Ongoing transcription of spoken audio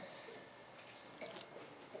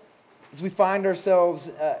As we find ourselves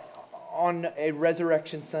on a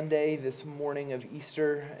Resurrection Sunday, this morning of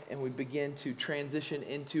Easter, and we begin to transition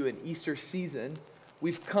into an Easter season,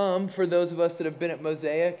 we've come, for those of us that have been at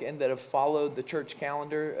Mosaic and that have followed the church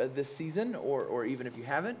calendar this season, or even if you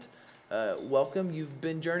haven't, welcome. You've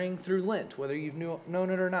been journeying through Lent, whether you've known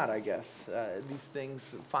it or not, I guess. These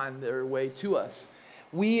things find their way to us.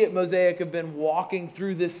 We at Mosaic have been walking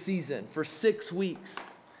through this season for 6 weeks,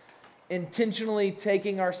 intentionally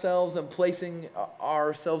taking ourselves and placing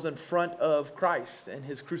ourselves in front of Christ and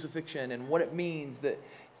his crucifixion and what it means that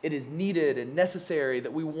it is needed and necessary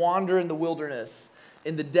that we wander in the wilderness,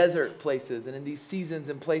 in the desert places, and in these seasons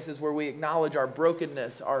and places where we acknowledge our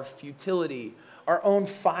brokenness, our futility, our own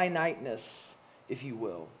finiteness, if you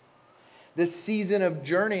will. This season of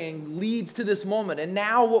journeying leads to this moment, and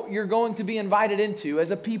now what you're going to be invited into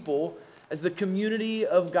as a people, as the community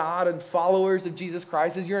of God and followers of Jesus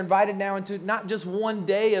Christ, is you're invited now into not just one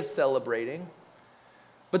day of celebrating,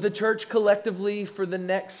 but the church collectively for the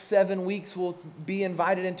next 7 weeks will be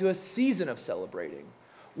invited into a season of celebrating.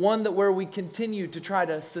 One that where we continue to try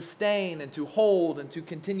to sustain and to hold and to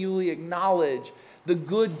continually acknowledge the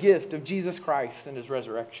good gift of Jesus Christ and his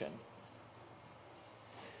resurrection.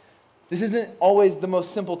 This isn't always the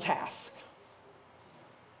most simple task.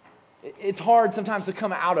 It's hard sometimes to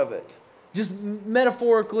come out of it. Just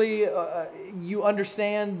metaphorically, you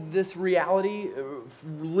understand this reality.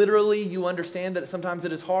 Literally, you understand that sometimes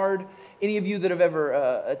it is hard. Any of you that have ever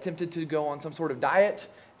attempted to go on some sort of diet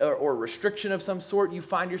or restriction of some sort, you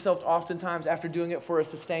find yourself oftentimes, after doing it for a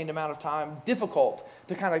sustained amount of time, difficult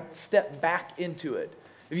to kind of step back into it.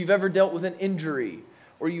 If you've ever dealt with an injury,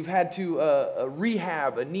 or you've had to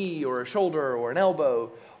rehab a knee or a shoulder or an elbow,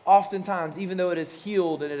 oftentimes, even though it is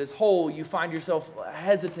healed and it is whole, you find yourself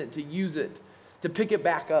hesitant to use it, to pick it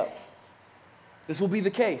back up. This will be the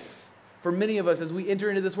case for many of us as we enter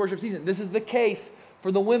into this worship season. This is the case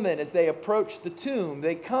for the women as they approach the tomb.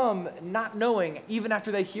 They come not knowing, even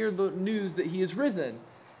after they hear the news that he is risen.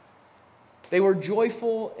 They were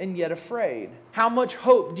joyful and yet afraid. How much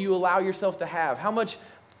hope do you allow yourself to have? How much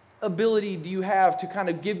ability do you have to kind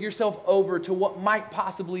of give yourself over to what might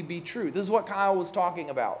possibly be true? This is what Kyle was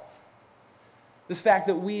talking about. This fact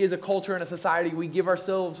that we as a culture and a society, we give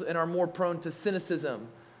ourselves and are more prone to cynicism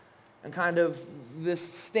and kind of this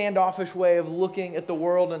standoffish way of looking at the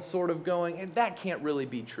world and sort of going, that can't really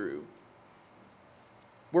be true.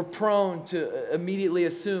 We're prone to immediately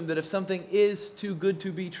assume that if something is too good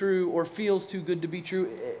to be true or feels too good to be true,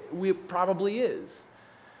 it probably is.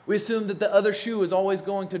 We assume that the other shoe is always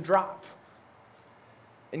going to drop.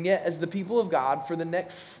 And yet, as the people of God, for the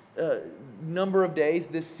next number of days,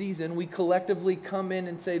 this season, we collectively come in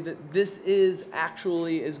and say that this is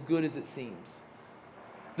actually as good as it seems.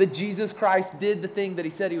 That Jesus Christ did the thing that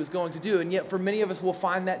he said he was going to do, and yet for many of us, we'll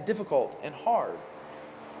find that difficult and hard.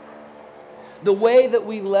 The way that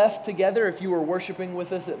we left together, if you were worshiping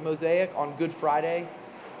with us at Mosaic on Good Friday,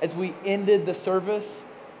 as we ended the service,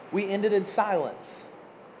 we ended in silence.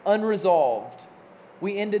 Unresolved.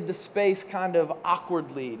 We ended the space kind of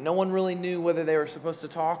awkwardly. No one really knew whether they were supposed to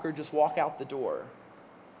talk or just walk out the door.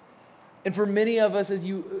 And for many of us, as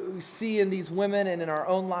you see in these women and in our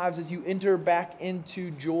own lives, as you enter back into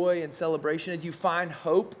joy and celebration, as you find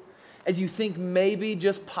hope, as you think maybe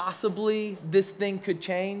just possibly this thing could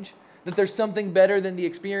change, that there's something better than the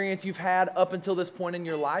experience you've had up until this point in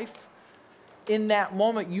your life, in that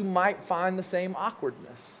moment you might find the same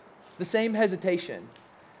awkwardness, the same hesitation.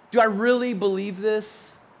 Do I really believe this?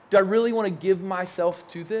 Do I really want to give myself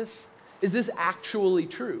to this? Is this actually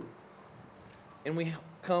true? And we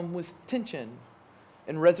come with tension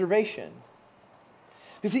and reservation.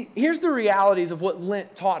 You see, here's the realities of what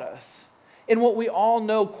Lent taught us. And what we all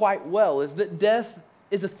know quite well is that death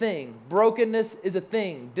is a thing. Brokenness is a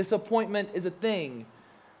thing. Disappointment is a thing.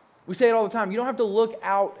 We say it all the time. You don't have to look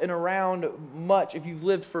out and around much if you've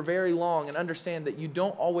lived for very long and understand that you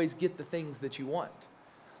don't always get the things that you want.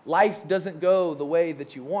 Life doesn't go the way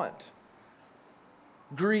that you want.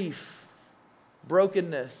 Grief,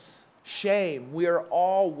 brokenness, shame, we are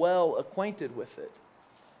all well acquainted with it.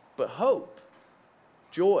 But hope,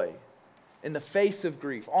 joy, in the face of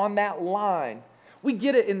grief, on that line, we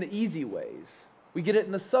get it in the easy ways. We get it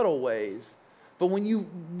in the subtle ways. But when you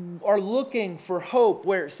are looking for hope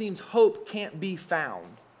where it seems hope can't be found,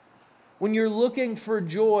 when you're looking for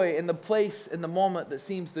joy in the place, in the moment that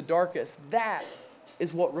seems the darkest, that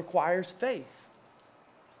is what requires faith.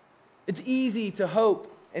 It's easy to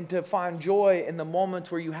hope and to find joy in the moments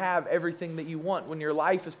where you have everything that you want, when your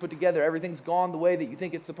life is put together, everything's gone the way that you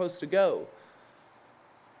think it's supposed to go.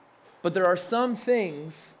 But there are some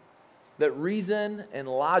things that reason and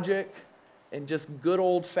logic and just good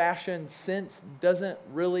old-fashioned sense doesn't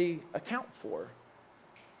really account for.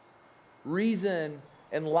 Reason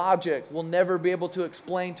and logic will never be able to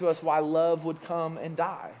explain to us why love would come and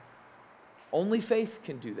die. Only faith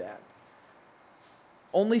can do that.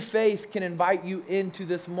 Only faith can invite you into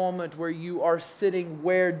this moment where you are sitting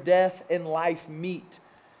where death and life meet.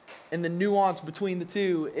 And the nuance between the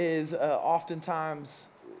two is oftentimes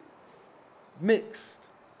mixed.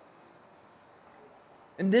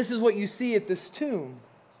 And this is what you see at this tomb.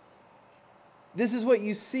 This is what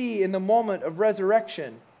you see in the moment of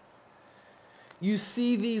resurrection. You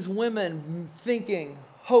see these women thinking,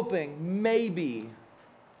 hoping, maybe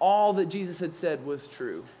all that Jesus had said was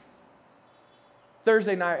true.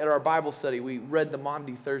 Thursday night at our Bible study, we read the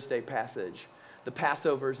Maundy Thursday passage, the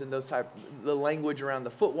Passovers and the language around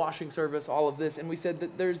the foot washing service, all of this. And we said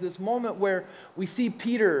that there's this moment where we see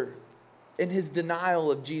Peter in his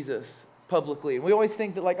denial of Jesus publicly. And we always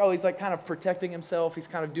think that he's kind of protecting himself. He's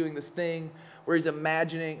kind of doing this thing where he's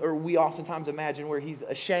imagining, or we oftentimes imagine where he's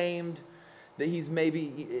ashamed, that he's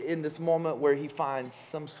maybe in this moment where he finds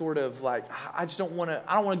some sort of I don't want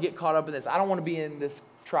to get caught up in this. I don't want to be in this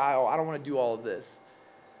trial. I don't want to do all of this.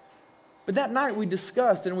 But that night we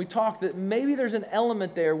discussed and we talked that maybe there's an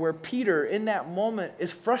element there where Peter in that moment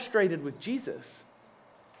is frustrated with Jesus.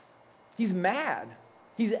 He's mad.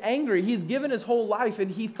 He's angry. He's given his whole life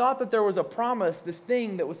and he thought that there was a promise, this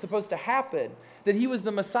thing that was supposed to happen, that he was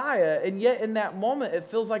the Messiah, and yet in that moment it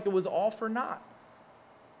feels like it was all for naught.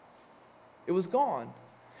 It was gone.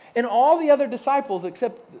 And all the other disciples,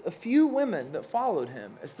 except a few women that followed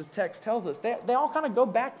him, as the text tells us, they all kind of go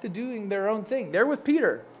back to doing their own thing. They're with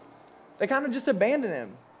Peter. They kind of just abandon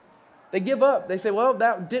him. They give up. They say, well,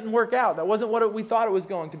 that didn't work out. That wasn't what we thought it was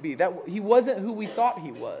going to be. He wasn't who we thought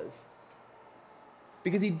he was.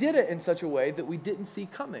 Because he did it in such a way that we didn't see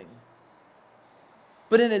coming.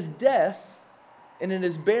 But in his death and in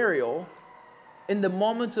his burial, in the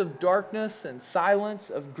moments of darkness and silence,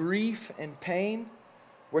 of grief and pain,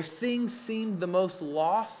 where things seemed the most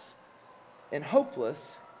lost and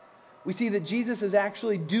hopeless, we see that Jesus is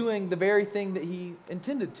actually doing the very thing that he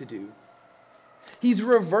intended to do. He's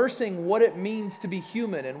reversing what it means to be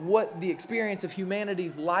human and what the experience of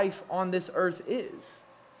humanity's life on this earth is.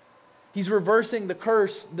 He's reversing the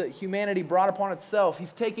curse that humanity brought upon itself.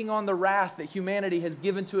 He's taking on the wrath that humanity has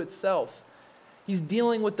given to itself. He's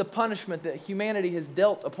dealing with the punishment that humanity has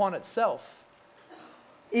dealt upon itself.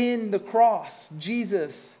 In the cross,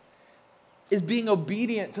 Jesus is being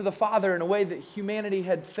obedient to the Father in a way that humanity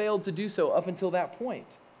had failed to do so up until that point.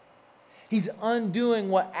 He's undoing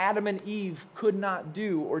what Adam and Eve could not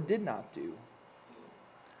do or did not do.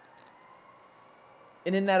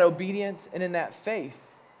 And in that obedience and in that faith,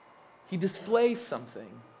 he displays something.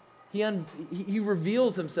 He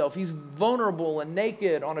reveals himself. He's vulnerable and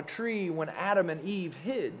naked on a tree when Adam and Eve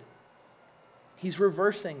hid. He's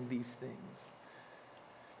reversing these things.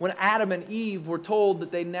 When Adam and Eve were told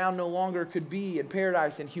that they now no longer could be in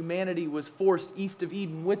paradise and humanity was forced east of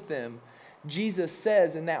Eden with them, Jesus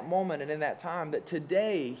says in that moment and in that time that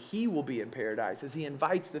today he will be in paradise as he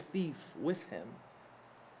invites the thief with him.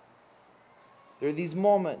 There are these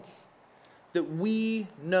moments that we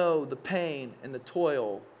know the pain and the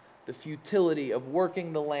toil, the futility of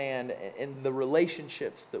working the land and the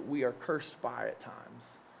relationships that we are cursed by at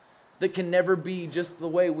times, that can never be just the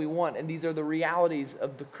way we want. And these are the realities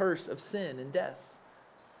of the curse of sin and death.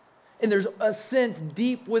 And there's a sense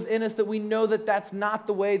deep within us that we know that that's not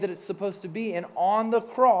the way that it's supposed to be. And on the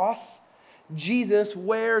cross, Jesus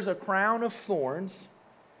wears a crown of thorns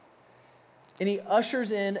and he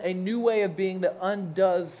ushers in a new way of being that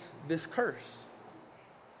undoes this curse.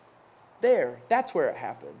 That's where it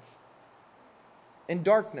happens. In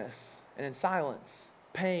darkness and in silence,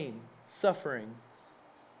 pain, suffering.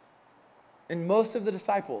 And most of the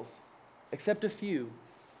disciples, except a few,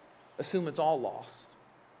 assume it's all lost.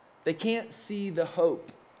 They can't see the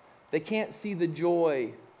hope. They can't see the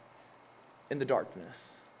joy in the darkness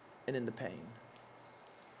and in the pain.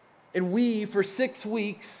 And we, for 6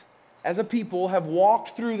 weeks, as a people, have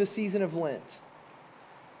walked through the season of Lent,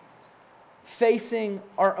 facing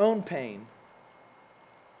our own pain,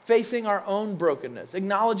 facing our own brokenness,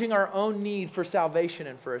 acknowledging our own need for salvation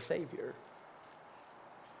and for a Savior.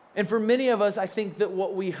 And for many of us, I think that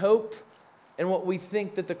what we hope and what we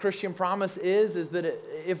think that the Christian promise is that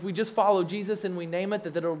if we just follow Jesus and we name it,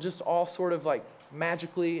 that it'll just all sort of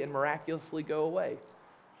magically and miraculously go away.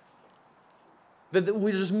 That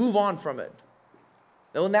we just move on from it.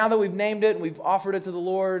 Now that we've named it and we've offered it to the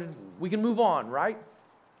Lord, we can move on, right?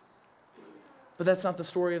 But that's not the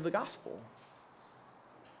story of the gospel.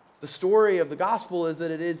 The story of the gospel is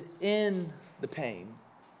that it is in the pain,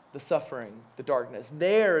 the suffering, the darkness.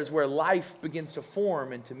 There is where life begins to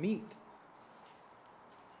form and to meet.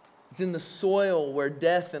 It's in the soil where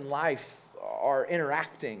death and life are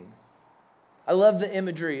interacting. I love the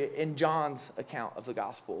imagery in John's account of the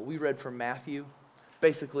gospel. We read from Matthew,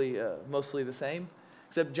 basically mostly the same,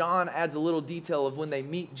 except John adds a little detail of when they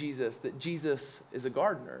meet Jesus, that Jesus is a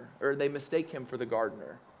gardener, or they mistake him for the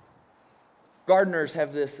gardener. Gardeners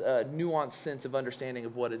have this nuanced sense of understanding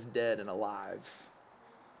of what is dead and alive.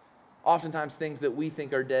 Oftentimes things that we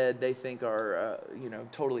think are dead, they think are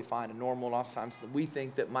totally fine and normal, and oftentimes that we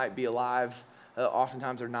think that might be alive,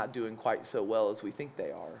 oftentimes are not doing quite so well as we think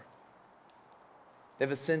they are. They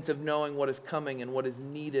have a sense of knowing what is coming and what is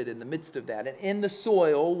needed in the midst of that. And in the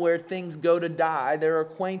soil where things go to die, they're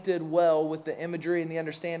acquainted well with the imagery and the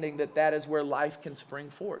understanding that that is where life can spring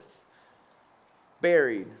forth.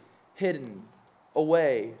 Buried, hidden,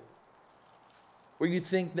 away, where you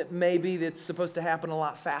think that maybe it's supposed to happen a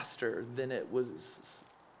lot faster than it was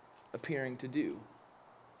appearing to do.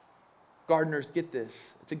 Gardeners get this.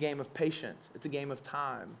 It's a game of patience. It's a game of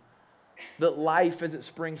time. That life, as it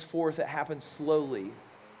springs forth, it happens slowly,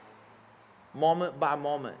 moment by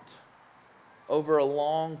moment, over a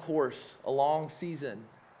long course, a long season.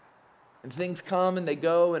 And things come and they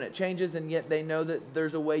go and it changes, and yet they know that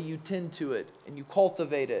there's a way you tend to it and you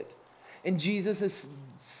cultivate it. And Jesus is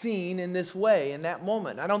seen in this way, in that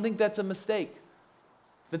moment. I don't think that's a mistake,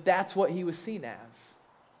 but that's what he was seen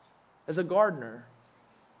as a gardener,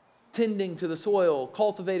 tending to the soil,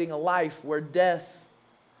 cultivating a life where death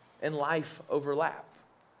and life overlap.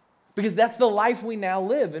 Because that's the life we now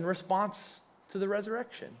live in response to the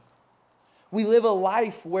resurrection. We live a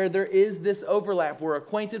life where there is this overlap. We're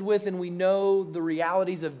acquainted with and we know the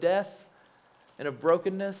realities of death and of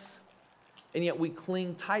brokenness, and yet we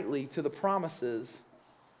cling tightly to the promises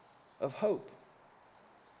of hope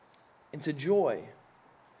and to joy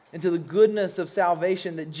and to the goodness of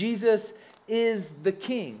salvation, that Jesus is the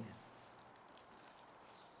King.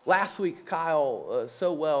 Last week, Kyle,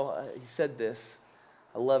 he said this.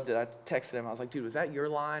 I loved it. I texted him. I was like, dude, was that your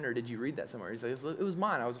line or did you read that somewhere? He's like, it was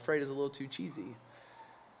mine. I was afraid it was a little too cheesy.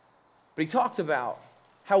 But he talked about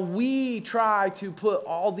how we try to put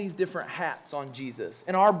all these different hats on Jesus.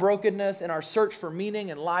 In our brokenness, in our search for meaning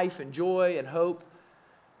and life and joy and hope,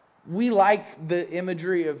 we like the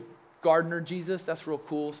imagery of gardener Jesus. That's real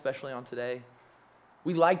cool, especially on today.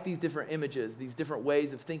 We like these different images, these different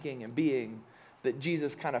ways of thinking and being, that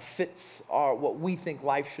Jesus kind of fits what we think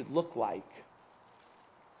life should look like.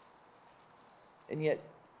 And yet,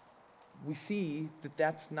 we see that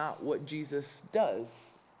that's not what Jesus does.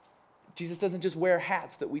 Jesus doesn't just wear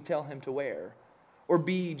hats that we tell him to wear, or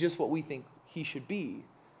be just what we think he should be.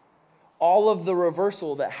 All of the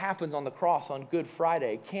reversal that happens on the cross on Good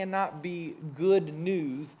Friday cannot be good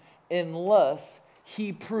news unless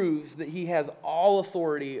he proves that he has all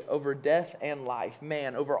authority over death and life,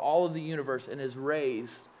 man, over all of the universe, and is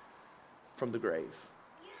raised from the grave.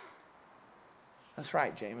 That's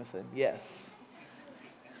right, Jameson. Yes.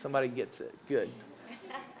 Somebody gets it. Good.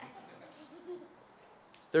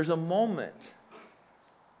 There's a moment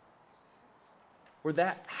where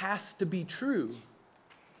that has to be true.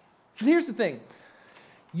 Because here's the thing.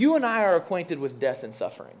 You and I are acquainted with death and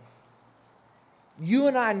suffering. You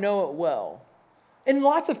and I know it well. And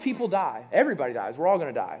lots of people die. Everybody dies. We're all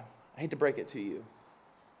going to die. I hate to break it to you.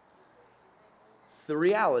 It's the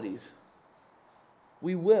realities.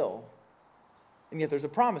 We will. And yet there's a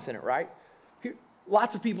promise in it, right?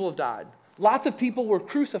 Lots of people have died. Lots of people were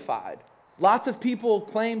crucified. Lots of people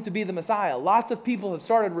claim to be the Messiah. Lots of people have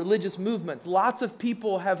started religious movements. Lots of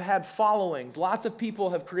people have had followings. Lots of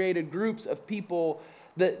people have created groups of people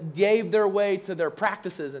that gave their way to their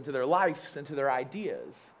practices and to their lives and to their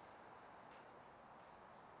ideas.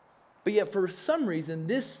 But yet for some reason,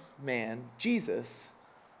 this man, Jesus,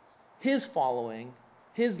 his following,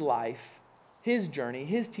 his life, his journey,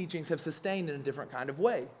 his teachings have sustained in a different kind of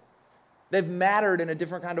way. They've mattered in a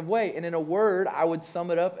different kind of way. And in a word, I would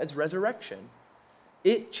sum it up as resurrection.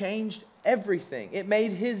 It changed everything. It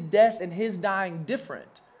made his death and his dying different.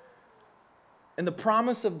 And the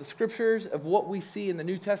promise of the scriptures, of what we see in the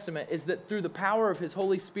New Testament, is that through the power of his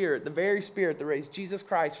Holy Spirit, the very Spirit that raised Jesus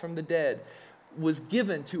Christ from the dead, was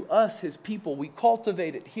given to us, his people. We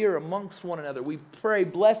cultivate it here amongst one another. We pray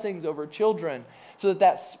blessings over children so that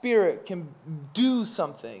that Spirit can do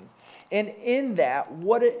something. And in that,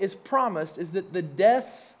 what it is promised is that the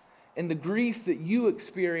deaths and the grief that you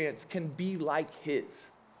experience can be like his.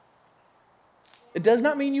 It does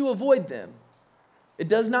not mean you avoid them. It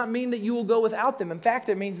does not mean that you will go without them. In fact,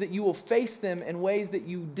 it means that you will face them in ways that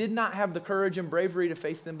you did not have the courage and bravery to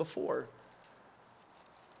face them before.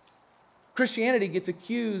 Christianity gets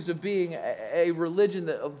accused of being a religion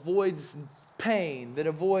that avoids pain, that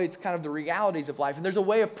avoids kind of the realities of life. And there's a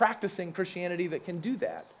way of practicing Christianity that can do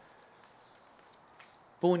that.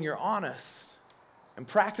 But when you're honest and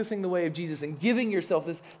practicing the way of Jesus and giving yourself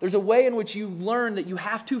this, there's a way in which you learn that you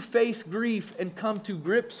have to face grief and come to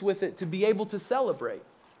grips with it to be able to celebrate.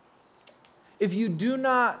 If you do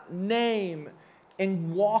not name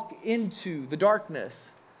and walk into the darkness,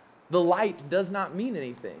 the light does not mean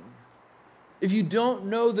anything. If you don't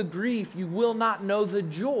know the grief, you will not know the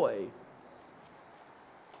joy.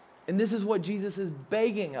 And this is what Jesus is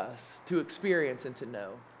begging us to experience and to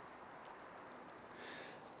know.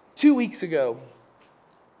 2 weeks ago,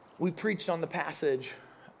 we preached on the passage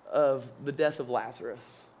of the death of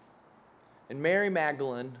Lazarus. And Mary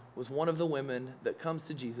Magdalene was one of the women that comes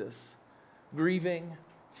to Jesus, grieving,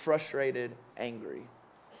 frustrated, angry.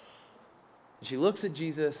 And she looks at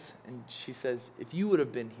Jesus and she says, if you would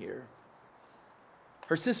have been here.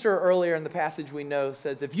 Her sister earlier in the passage we know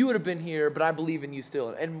says, if you would have been here, but I believe in you still.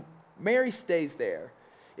 And Mary stays there.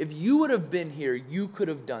 If you would have been here, you could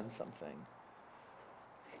have done something.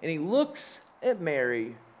 And he looks at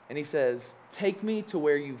Mary and he says, take me to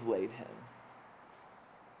where you've laid him.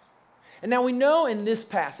 And now we know in this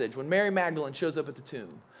passage, when Mary Magdalene shows up at the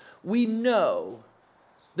tomb, we know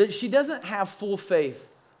that she doesn't have full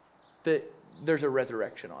faith that there's a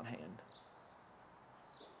resurrection on hand.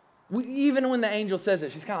 Even when the angel says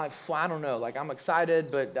it, she's kind of like, well, I don't know, like I'm excited,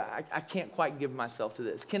 but I can't quite give myself to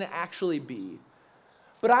this. Can it actually be?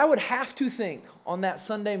 But I would have to think on that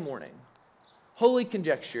Sunday morning, holy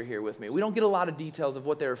conjecture here with me. We don't get a lot of details of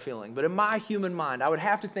what they were feeling, but in my human mind, I would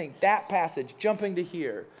have to think that passage, jumping to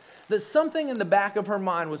here, that something in the back of her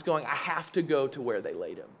mind was going, I have to go to where they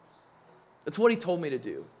laid him. That's what he told me to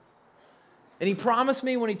do. And he promised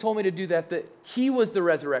me when he told me to do that, that he was the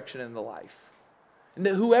resurrection and the life. And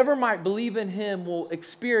that whoever might believe in him will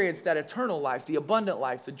experience that eternal life, the abundant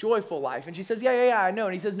life, the joyful life. And she says, yeah, I know.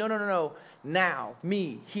 And he says, no. Now,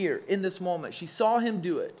 me, here, in this moment. She saw him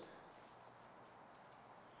do it.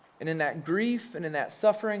 And in that grief and in that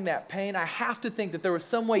suffering, that pain, I have to think that there was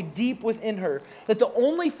some way deep within her that the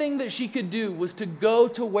only thing that she could do was to go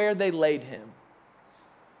to where they laid him.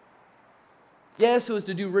 Yes, it was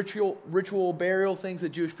to do ritual burial things that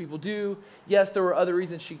Jewish people do. Yes, there were other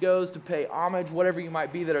reasons she goes to pay homage, whatever you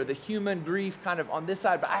might be, that are the human grief kind of on this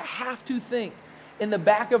side. But I have to think in the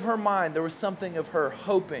back of her mind, there was something of her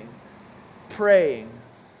hoping, praying,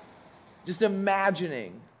 just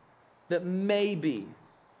imagining that maybe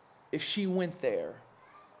if she went there,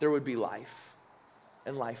 there would be life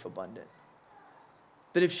and life abundant.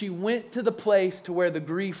 That if she went to the place to where the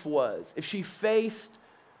grief was, if she faced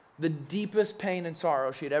the deepest pain and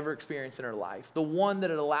sorrow she had ever experienced in her life, the one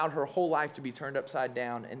that had allowed her whole life to be turned upside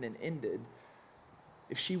down and then ended,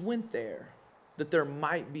 if she went there, that there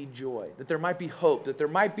might be joy, that there might be hope, that there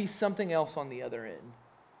might be something else on the other end.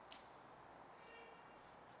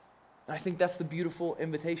 And I think that's the beautiful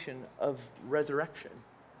invitation of resurrection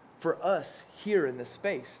for us here in this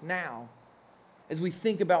space now. As we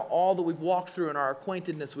think about all that we've walked through in our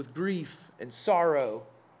acquaintedness with grief and sorrow,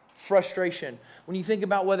 frustration. When you think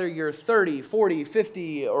about whether you're 30, 40,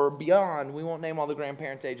 50, or beyond, we won't name all the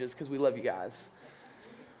grandparents' ages because we love you guys.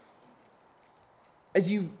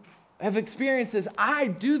 As you have experienced this, I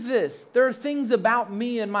do this. There are things about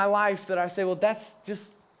me in my life that I say, well, that's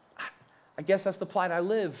just, I guess that's the plight I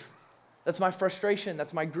live. That's my frustration.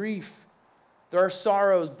 That's my grief. There are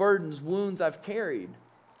sorrows, burdens, wounds I've carried.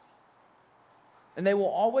 And they will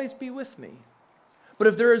always be with me. But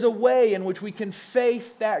if there is a way in which we can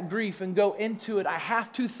face that grief and go into it, I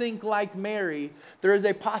have to think like Mary. There is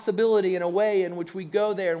a possibility and a way in which we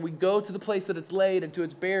go there and we go to the place that it's laid and to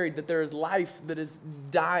it's buried, that there is life that is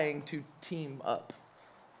dying to team up.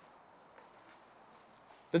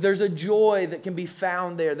 That there's a joy that can be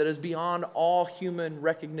found there that is beyond all human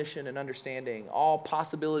recognition and understanding, all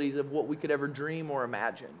possibilities of what we could ever dream or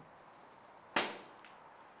imagine.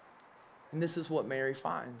 And this is what Mary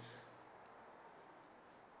finds.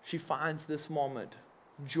 She finds this moment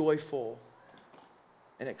joyful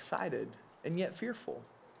and excited and yet fearful.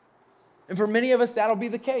 And for many of us, that'll be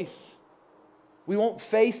the case. We won't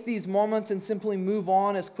face these moments and simply move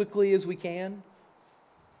on as quickly as we can.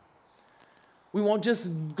 We won't just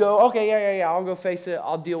go, okay, yeah, I'll go face it,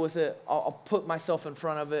 I'll deal with it, I'll put myself in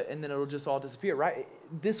front of it, and then it'll just all disappear, right?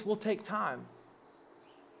 This will take time.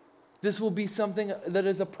 This will be something that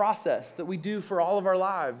is a process that we do for all of our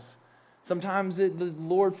lives. Sometimes the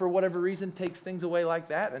Lord, for whatever reason, takes things away like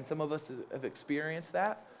that, and some of us have experienced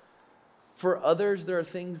that. For others, there are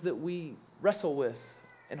things that we wrestle with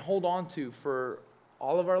and hold on to for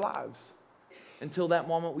all of our lives. until that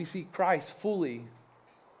moment we see Christ fully.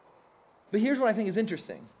 But here's what I think is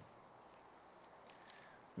interesting.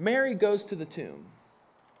 Mary goes to the tomb,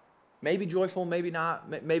 maybe joyful, maybe not,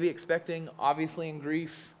 maybe expecting, obviously in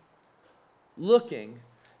grief, looking.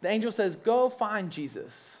 The angel says, go find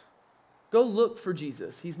Jesus. Go look for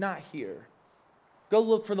Jesus. He's not here. Go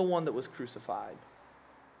look for the one that was crucified.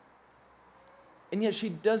 And yet she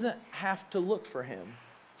doesn't have to look for him.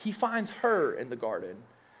 He finds her in the garden.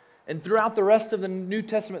 And throughout the rest of the New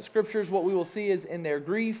Testament scriptures, what we will see is in their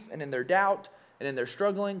grief and in their doubt and in their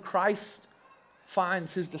struggling, Christ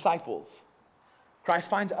finds his disciples. Christ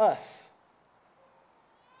finds us.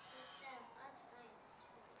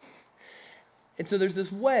 And so there's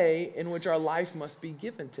this way in which our life must be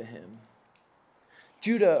given to him.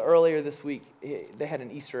 Judah, earlier this week, they had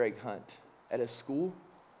an Easter egg hunt at his school.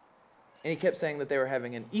 And he kept saying that they were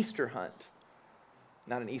having an Easter hunt,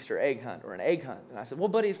 not an Easter egg hunt or an egg hunt. And I said, well,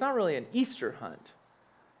 buddy, it's not really an Easter hunt.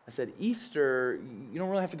 I said, Easter, you don't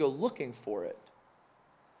really have to go looking for it.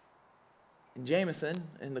 And Jameson,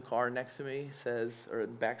 in the car next to me, says, or in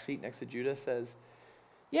the back seat next to Judah, says,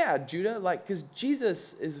 yeah, Judah, like, because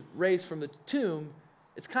Jesus is raised from the tomb,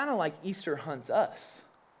 it's kind of like Easter hunts us.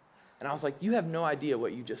 And I was like, you have no idea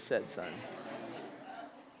what you just said, son.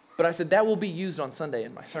 But I said, that will be used on Sunday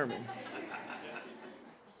in my sermon.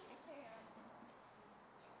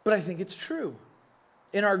 But I think it's true.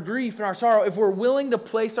 In our grief and our sorrow, if we're willing to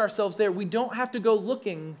place ourselves there, we don't have to go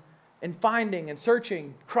looking and finding and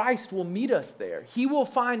searching. Christ will meet us there. He will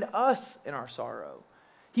find us in our sorrow.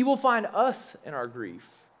 He will find us in our grief.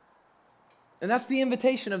 And that's the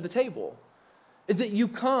invitation of the table, is that you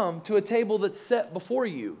come to a table that's set before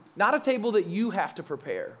you, not a table that you have to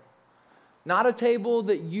prepare, not a table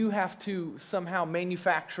that you have to somehow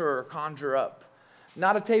manufacture or conjure up,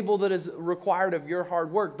 not a table that is required of your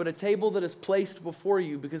hard work, but a table that is placed before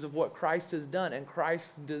you because of what Christ has done and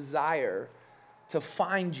Christ's desire to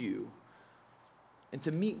find you and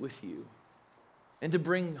to meet with you and to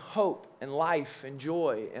bring hope and life and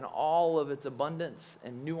joy and all of its abundance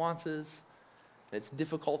and nuances and its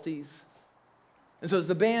difficulties. And so as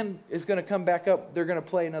the band is going to come back up, they're going to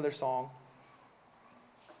play another song.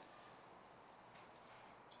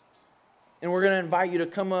 And we're going to invite you to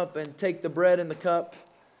come up and take the bread and the cup.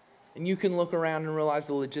 And you can look around and realize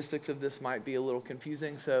the logistics of this might be a little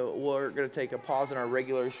confusing. So we're going to take a pause in our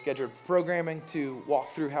regularly scheduled programming to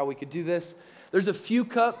walk through how we could do this. There's a few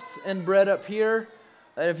cups and bread up here.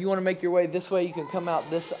 And if you want to make your way this way, you can come out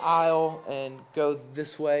this aisle and go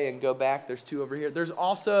this way and go back. There's two over here. There's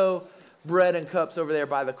also bread and cups over there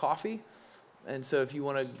by the coffee. And so if you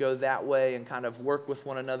want to go that way and kind of work with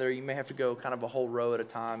one another, you may have to go kind of a whole row at a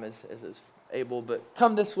time as is able. But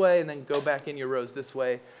come this way and then go back in your rows this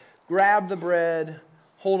way. Grab the bread,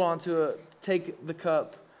 hold on to it, take the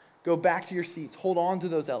cup, go back to your seats, hold on to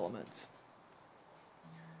those elements.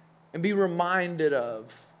 And be reminded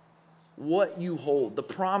of what you hold, the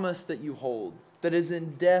promise that you hold, that is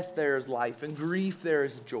in death there is life, in grief there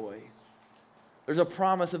is joy. There's a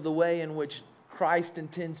promise of the way in which Christ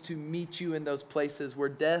intends to meet you in those places where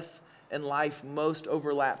death and life most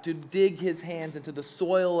overlap, to dig his hands into the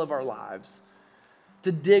soil of our lives,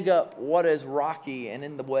 to dig up what is rocky and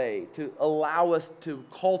in the way, to allow us to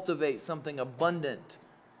cultivate something abundant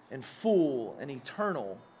and full and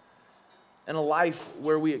eternal, and a life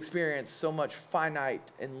where we experience so much finite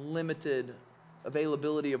and limited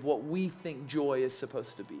availability of what we think joy is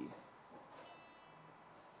supposed to be.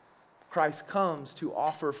 Christ comes to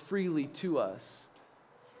offer freely to us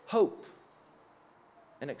hope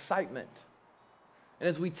and excitement. And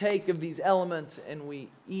as we take of these elements and we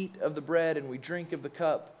eat of the bread and we drink of the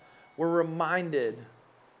cup, we're reminded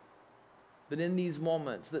that in these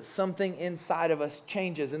moments that something inside of us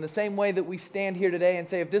changes. In the same way that we stand here today and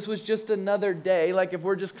say, if this was just another day, like if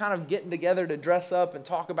we're just kind of getting together to dress up and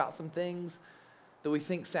talk about some things that we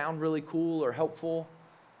think sound really cool or helpful,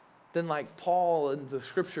 then like Paul in the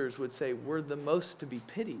scriptures would say, we're the most to be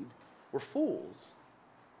pitied. We're fools.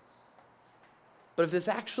 But if this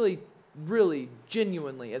actually really,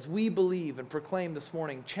 genuinely, as we believe and proclaim this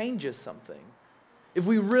morning, changes something, if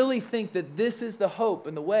we really think that this is the hope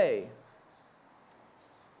and the way,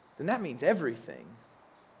 then that means everything.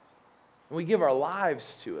 And we give our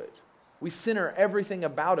lives to it. We center everything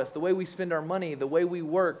about us, the way we spend our money, the way we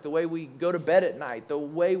work, the way we go to bed at night, the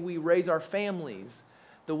way we raise our families,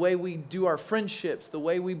 the way we do our friendships, the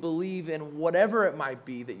way we believe in whatever it might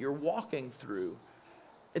be that you're walking through.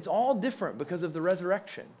 It's all different because of the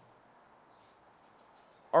resurrection.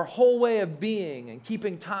 Our whole way of being and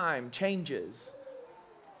keeping time changes.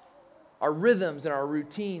 Our rhythms and our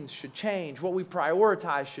routines should change. What we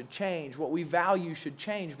prioritize should change. What we value should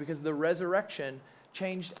change because the resurrection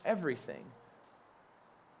changed everything.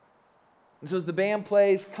 And so as the band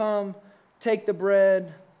plays, come, take the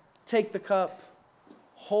bread, take the cup,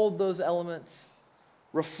 hold those elements,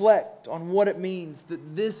 reflect on what it means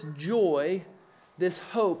that this joy, this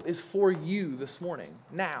hope is for you this morning,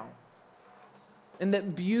 now. And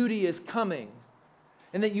that beauty is coming.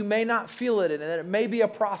 And that you may not feel it, and that it may be a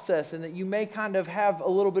process, and that you may kind of have a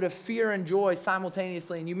little bit of fear and joy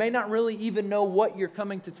simultaneously, and you may not really even know what you're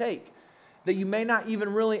coming to take. That you may not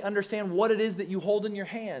even really understand what it is that you hold in your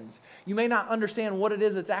hands. You may not understand what it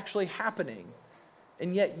is that's actually happening.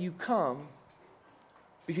 And yet you come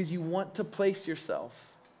because you want to place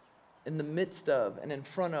yourself in the midst of and in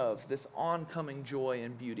front of this oncoming joy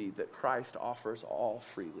and beauty that Christ offers all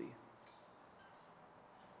freely.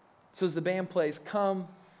 So as the band plays, come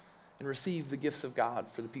and receive the gifts of God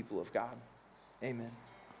for the people of God. Amen.